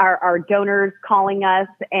our donors calling us,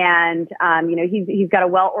 and he's got a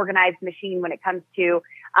well-organized machine when it comes to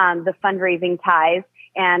the fundraising ties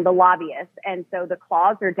and the lobbyists. And so the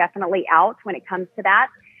claws are definitely out when it comes to that.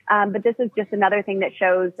 But this is just another thing that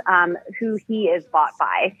shows who he is bought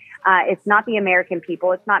by. It's not the American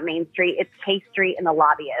people. It's not Main Street. It's K Street and the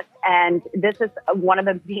lobbyists. And this is one of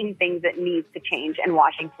the main things that needs to change in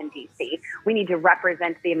Washington, D.C. We need to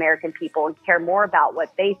represent the American people and care more about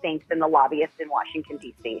what they think than the lobbyists in Washington,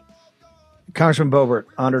 D.C. Congressman Boebert,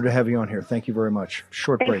 honored to have you on here. Thank you very much.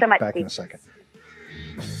 Short Thanks break. so much, Back Steve. in a second.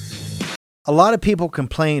 A lot of people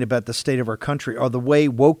complain about the state of our country or the way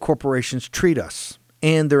woke corporations treat us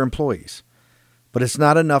and their employees. But it's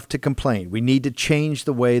not enough to complain. We need to change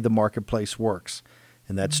the way the marketplace works.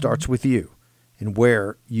 And that starts with you and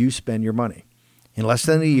where you spend your money. In less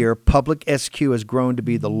than a year, Public SQ has grown to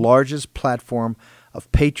be the largest platform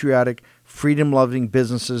of patriotic, freedom-loving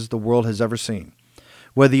businesses the world has ever seen.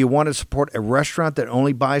 Whether you want to support a restaurant that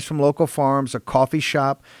only buys from local farms, a coffee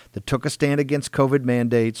shop that took a stand against COVID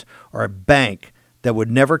mandates, or a bank that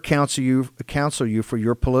would never counsel you for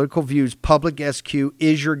your political views, Public SQ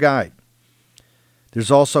is your guide.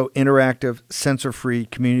 There's also interactive, censor-free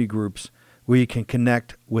community groups where you can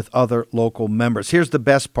connect with other local members. Here's the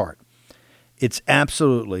best part. It's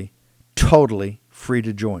absolutely, totally free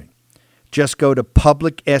to join. Just go to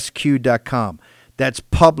publicsq.com. That's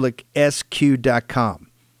publicsq.com.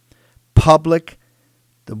 Public,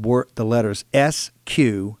 the letters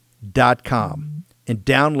sq.com, and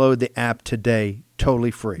download the app today,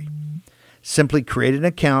 totally free. Simply create an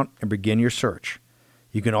account and begin your search.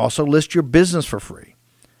 You can also list your business for free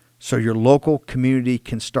so your local community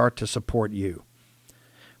can start to support you.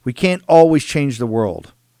 We can't always change the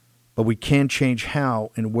world, but we can change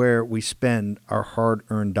how and where we spend our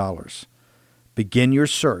hard-earned dollars. Begin your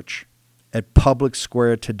search at Public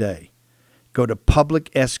Square today. Go to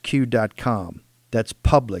publicsq.com. That's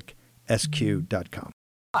publicsq.com.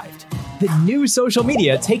 The new social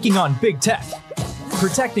media taking on big tech,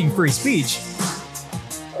 protecting free speech,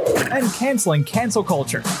 and canceling cancel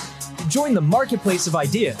culture. Join the marketplace of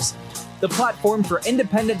ideas. The platform for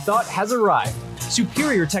independent thought has arrived.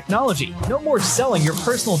 Superior technology. No more selling your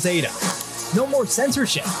personal data. No more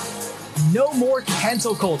censorship. No more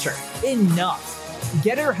cancel culture. Enough.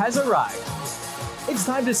 Getter has arrived. It's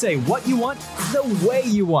time to say what you want, the way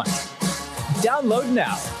you want. Download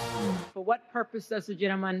now. For what purpose does the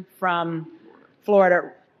gentleman from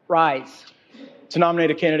Florida rise? To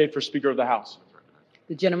nominate a candidate for Speaker of the House.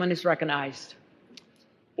 The gentleman is recognized.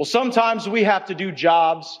 Well, sometimes we have to do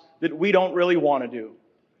jobs that we don't really want to do.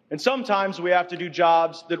 And sometimes we have to do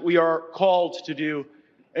jobs that we are called to do.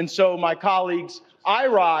 And so, my colleagues, I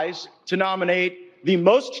rise to nominate the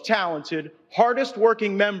most talented, hardest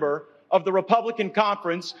working member of the Republican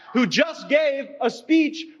conference who just gave a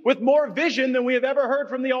speech with more vision than we have ever heard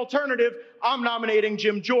from the alternative. I'm nominating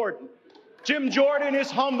Jim Jordan. Jim Jordan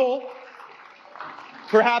is humble,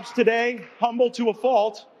 perhaps today, humble to a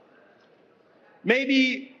fault.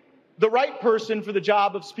 Maybe the right person for the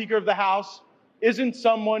job of Speaker of the House isn't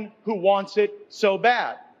someone who wants it so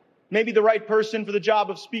bad. Maybe the right person for the job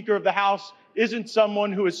of Speaker of the House isn't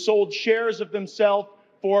someone who has sold shares of themselves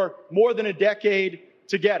for more than a decade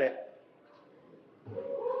to get it.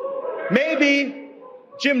 Maybe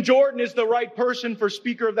Jim Jordan is the right person for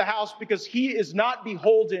Speaker of the House because he is not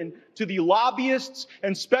beholden to the lobbyists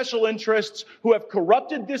and special interests who have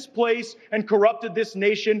corrupted this place and corrupted this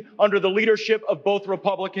nation under the leadership of both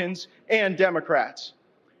Republicans and Democrats.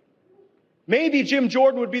 Maybe Jim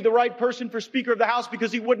Jordan would be the right person for Speaker of the House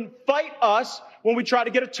because he wouldn't fight us when we try to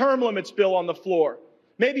get a term limits bill on the floor.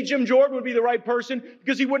 Maybe Jim Jordan would be the right person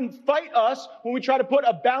because he wouldn't fight us when we try to put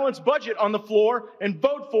a balanced budget on the floor and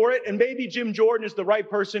vote for it. And maybe Jim Jordan is the right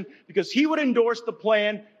person because he would endorse the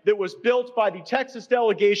plan that was built by the Texas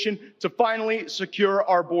delegation to finally secure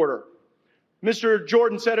our border. Mr.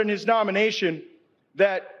 Jordan said in his nomination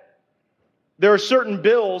that there are certain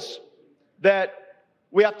bills that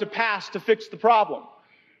we have to pass to fix the problem.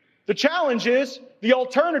 The challenge is the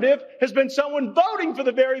alternative has been someone voting for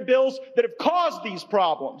the very bills that have caused these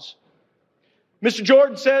problems. Mr.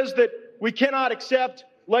 Jordan says that we cannot accept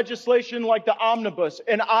legislation like the omnibus,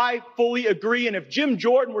 and I fully agree. And if Jim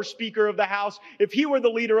Jordan were Speaker of the House, if he were the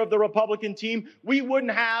leader of the Republican team, we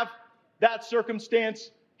wouldn't have that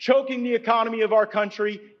circumstance choking the economy of our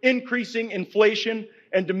country, increasing inflation,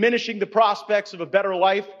 and diminishing the prospects of a better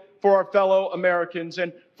life for our fellow Americans.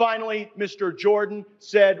 And finally, Mr. Jordan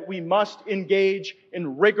said we must engage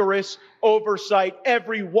in rigorous oversight.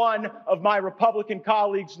 Every one of my Republican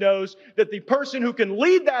colleagues knows that the person who can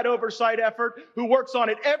lead that oversight effort, who works on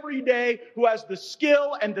it every day, who has the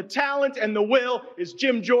skill and the talent and the will, is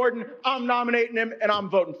Jim Jordan. I'm nominating him and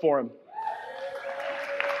I'm voting for him.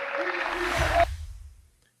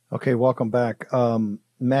 Okay, welcome back.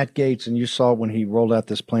 Matt Gaetz, and you saw when he rolled out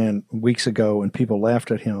this plan weeks ago and people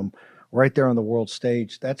laughed at him right there on the world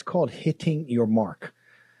stage. That's called hitting your mark.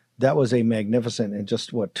 That was a magnificent, in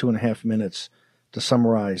just, 2.5 minutes to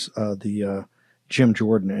summarize the Jim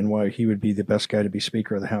Jordan and why he would be the best guy to be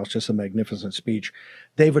Speaker of the House. Just a magnificent speech.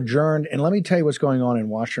 They've adjourned, and let me tell you what's going on in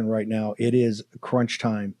Washington right now. It is crunch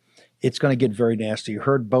time. It's going to get very nasty. You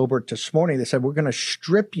heard Boebert this morning. They said, we're going to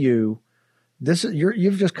strip you.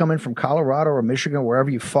 You've just come in from Colorado or Michigan,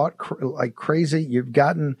 wherever you fought like crazy. You've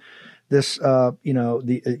gotten this,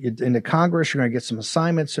 into Congress. You're going to get some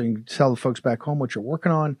assignments so you can tell the folks back home what you're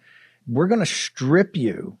working on. We're going to strip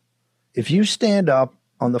you. If you stand up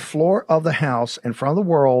on the floor of the House in front of the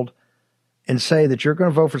world and say that you're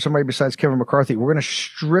going to vote for somebody besides Kevin McCarthy, we're going to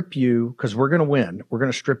strip you because we're going to win. We're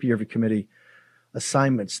going to strip you of your committee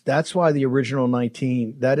assignments. That's why the original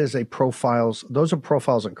 19, that is those are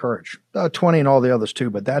profiles in courage. 20 and all the others too,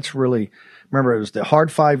 but that's really, remember, it was the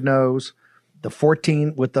hard 5 no's, the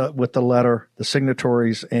 14 with the letter, the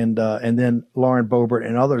signatories, and then Lauren Boebert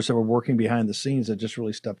and others that were working behind the scenes that just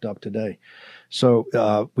really stepped up today.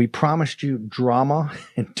 So we promised you drama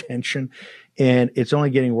and tension, and it's only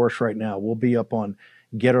getting worse right now. We'll be up on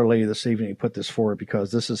Get Her Lady this evening and put this forward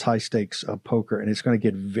because this is high stakes poker and it's going to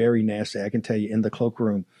get very nasty. I can tell you in the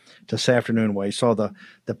cloakroom this afternoon where you saw the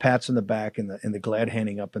pats in the back and the glad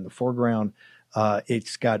handing up in the foreground.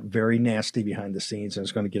 It's got very nasty behind the scenes and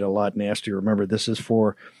it's going to get a lot nastier. Remember, this is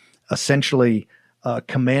for essentially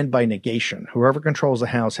command by negation. Whoever controls the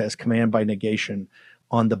House has command by negation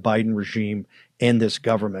on the Biden regime and this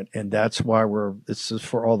government. And that's why this is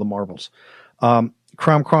for all the marbles.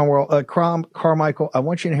 Carmichael, I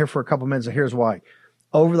want you in here for a couple minutes, and here's why.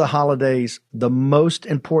 Over the holidays, the most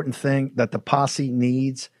important thing that the posse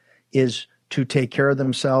needs is to take care of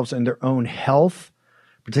themselves and their own health,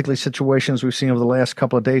 particularly situations we've seen over the last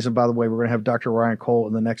couple of days. And by the way, we're going to have Dr. Ryan Cole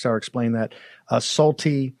in the next hour explain that.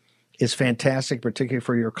 Salty is fantastic, particularly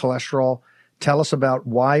for your cholesterol. Tell us about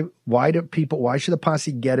why should the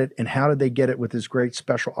posse get it, and how did they get it with this great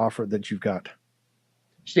special offer that you've got?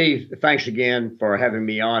 Steve, thanks again for having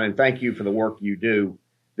me on, and thank you for the work you do.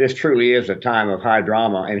 This truly is a time of high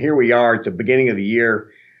drama, and here we are at the beginning of the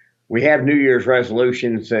year. We have New Year's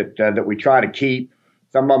resolutions that we try to keep.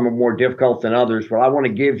 Some of them are more difficult than others, but I want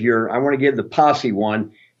to give the posse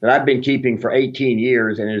one that I've been keeping for 18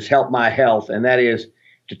 years, and it has helped my health, and that is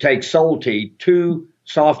to take Soul Tea, 2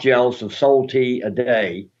 soft gels of Soul Tea a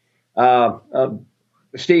day,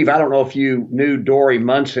 Steve, I don't know if you knew Dory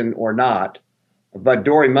Munson or not, but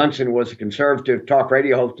Dory Munson was a conservative talk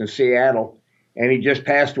radio host in Seattle, and he just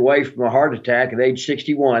passed away from a heart attack at age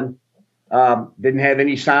 61. Didn't have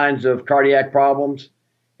any signs of cardiac problems.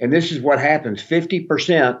 And this is what happens.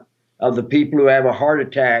 50% of the people who have a heart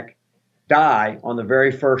attack die on the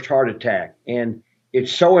very first heart attack. And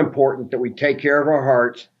it's so important that we take care of our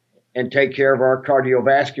hearts and take care of our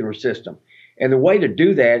cardiovascular system. And the way to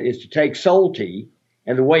do that is to take Soul Tea.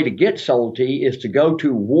 And the way to get Soul Tea is to go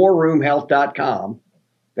to warroomhealth.com.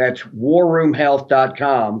 That's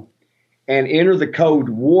warroomhealth.com and enter the code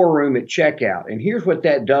WARROOM at checkout. And here's what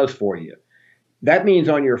that does for you. That means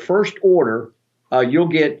on your first order, you'll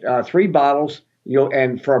get 3 bottles,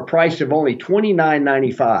 and for a price of only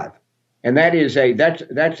 $29.95. And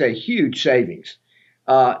that's a huge savings.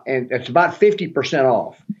 And it's about 50%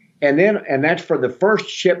 off. And that's for the first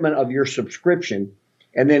shipment of your subscription.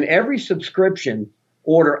 And then every subscription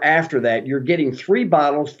order after that, you're getting 3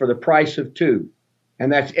 bottles for the price of 2.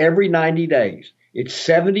 And that's every 90 days. It's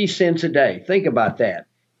 70 cents a day. Think about that.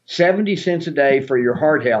 70 cents a day for your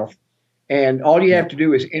heart health. And all you have to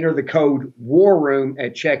do is enter the code WARROOM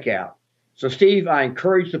at checkout. So, Steve, I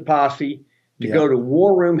encourage the posse to go to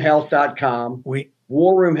warroomhealth.com,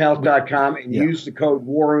 warroomhealth.com, and use the code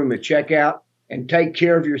WARROOM at checkout and take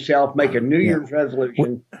care of yourself. Make a New Year's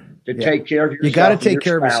resolution to take care of yourself. You got to take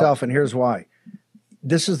care of yourself, and here's why.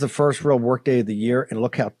 This is the first real work day of the year, and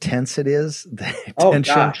look how tense it is. The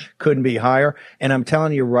tension couldn't be higher. And I'm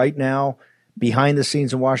telling you right now, behind the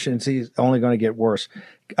scenes in Washington, D.C. is only going to get worse.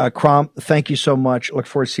 Crom, thank you so much. Look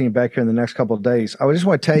forward to seeing you back here in the next couple of days. I just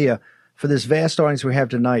want to tell you, for this vast audience we have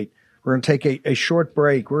tonight, we're going to take a short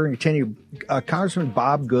break. We're going to continue. Congressman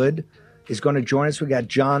Bob Good is going to join us. We got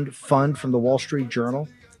John Fund from the Wall Street Journal.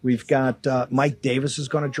 We've got Mike Davis is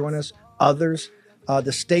going to join us. Others.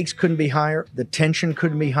 The stakes couldn't be higher. The tension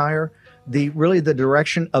couldn't be higher. The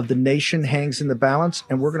direction of the nation hangs in the balance,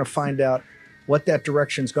 and we're going to find out what that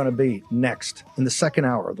direction is going to be next in the second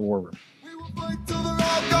hour of the War Room.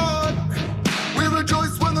 We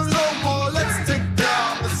rejoice when there's no more. Let's take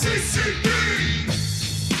down the CCP.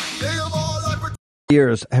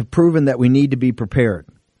 Years have proven that we need to be prepared.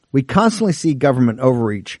 We constantly see government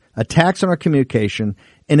overreach, attacks on our communication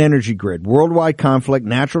and energy grid, worldwide conflict,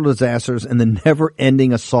 natural disasters, and the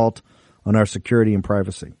never-ending assault on our security and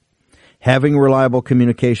privacy. Having reliable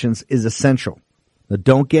communications is essential. Now,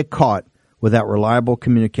 don't get caught without reliable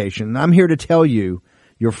communication. And I'm here to tell you,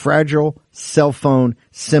 your fragile cell phone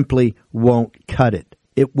simply won't cut it.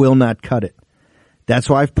 It will not cut it. That's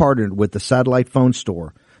why I've partnered with the Satellite Phone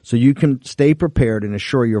Store, so you can stay prepared and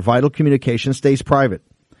assure your vital communication stays private.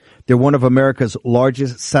 They're one of America's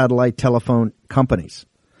largest satellite telephone companies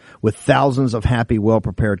with thousands of happy,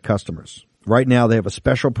 well-prepared customers. Right now, they have a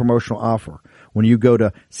special promotional offer when you go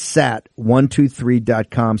to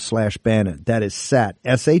sat123.com/Bannon. That is SAT,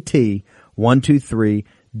 S-A-T,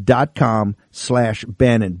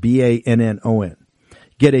 123.com/Bannon, B-A-N-N-O-N.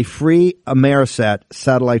 Get a free Amerisat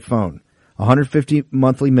satellite phone, 150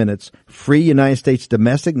 monthly minutes, free United States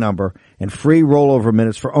domestic number, and free rollover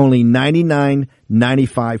minutes for only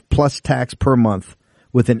 $99.95 plus tax per month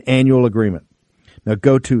with an annual agreement. Now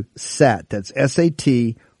go to SAT, that's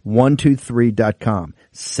SAT 123.com,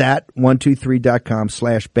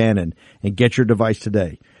 sat123.com/Bannon, and get your device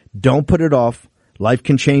today. Don't put it off. Life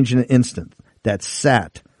can change in an instant. That's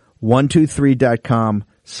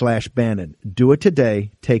sat123.com/Bannon. Do it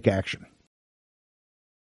today. Take action.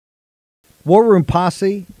 War Room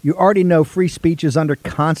Posse, you already know free speech is under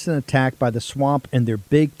constant attack by the swamp and their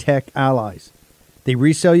big tech allies. They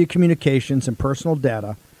resell your communications and personal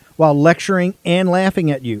data while lecturing and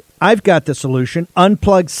laughing at you. I've got the solution.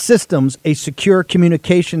 Unplugged Systems, a secure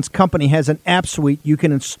communications company, has an app suite you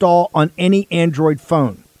can install on any Android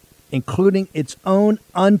phone, including its own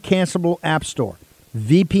uncancelable app store,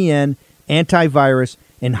 VPN, antivirus,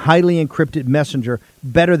 and highly encrypted messenger,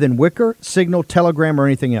 better than Wickr, Signal, Telegram, or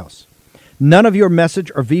anything else. None of your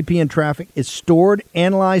message or VPN traffic is stored,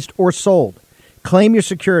 analyzed, or sold. Claim your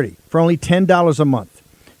security for only $10 a month.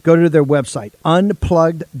 Go to their website,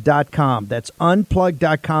 unplugged.com. That's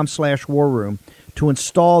unplugged.com/War Room to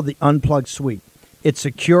install the Unplugged suite. It's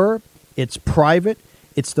secure, it's private,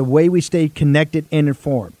 it's the way we stay connected and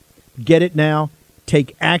informed. Get it now.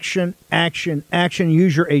 Take action, action, action.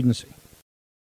 Use your agency.